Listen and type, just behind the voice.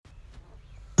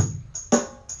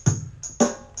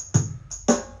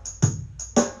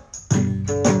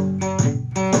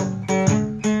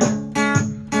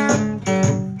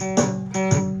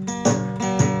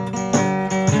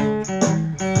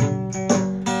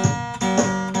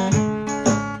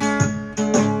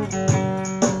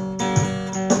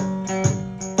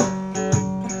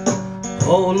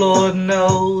Oh, Lord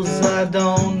knows I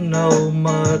don't know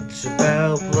much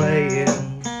about playing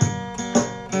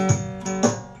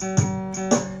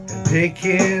and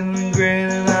picking and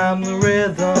grinning. I'm the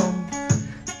rhythm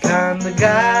kind of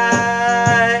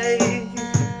guy.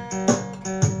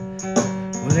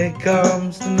 When it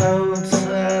comes to notes,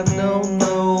 I don't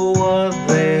know what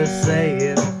they're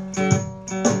saying.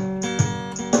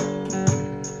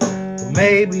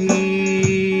 Maybe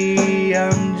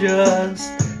I'm just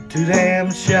too damn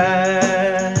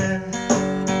shy.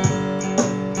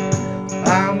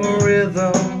 I'm a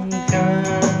rhythm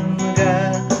kind of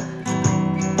guy.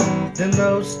 The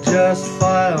notes just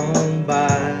fly on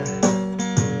by.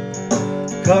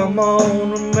 Come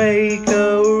on and make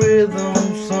a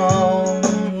rhythm song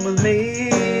with me.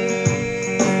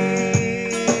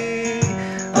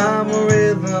 I'm a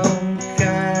rhythm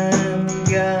kind of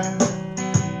guy,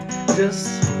 just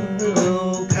a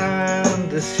little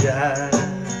kind of shy.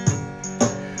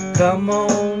 Come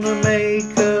on and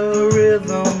make a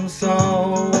rhythm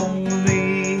song with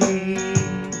me.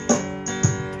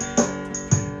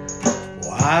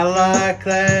 Well, I like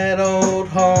that old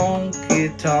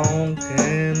honky-tonk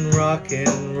and rock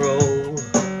and roll.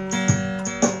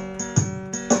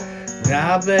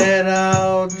 I bet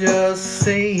I'll just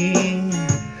sing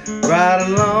right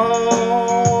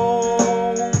along.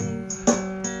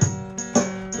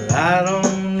 But I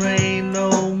don't really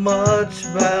know much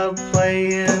about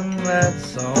playing that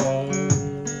song,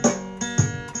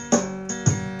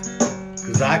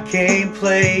 'cause I can't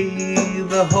play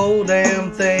the whole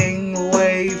damn thing the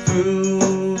way through.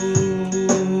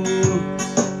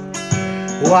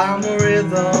 Oh, I'm a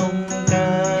rhythm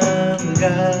kind of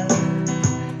guy.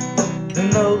 The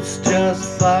notes just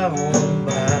fly on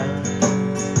by.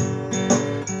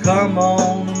 Come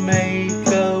on and make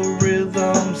a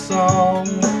rhythm song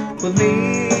with me.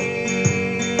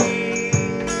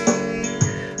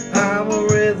 I'm a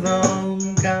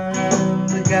rhythm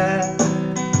kind of guy,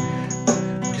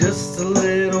 just a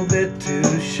little bit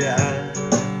too shy.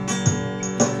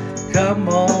 Come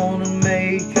on and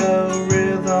make a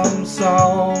rhythm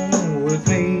song with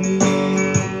me.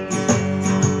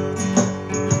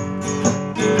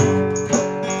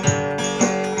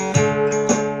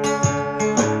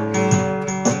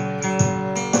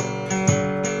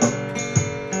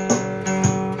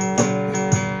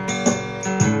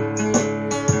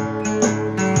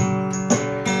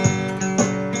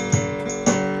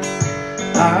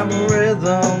 I'm a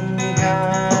rhythm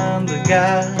kind of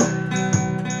guy.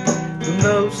 The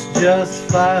notes just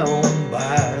fly on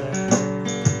by.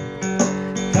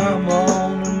 Come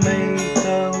on and make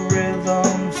a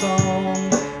rhythm song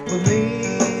with me.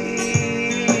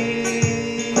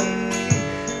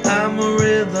 I'm a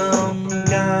rhythm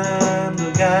kind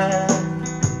of guy,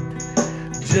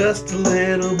 just a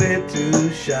little bit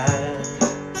too shy.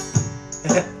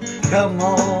 Come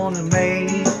on and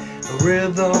make a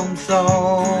rhythm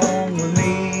song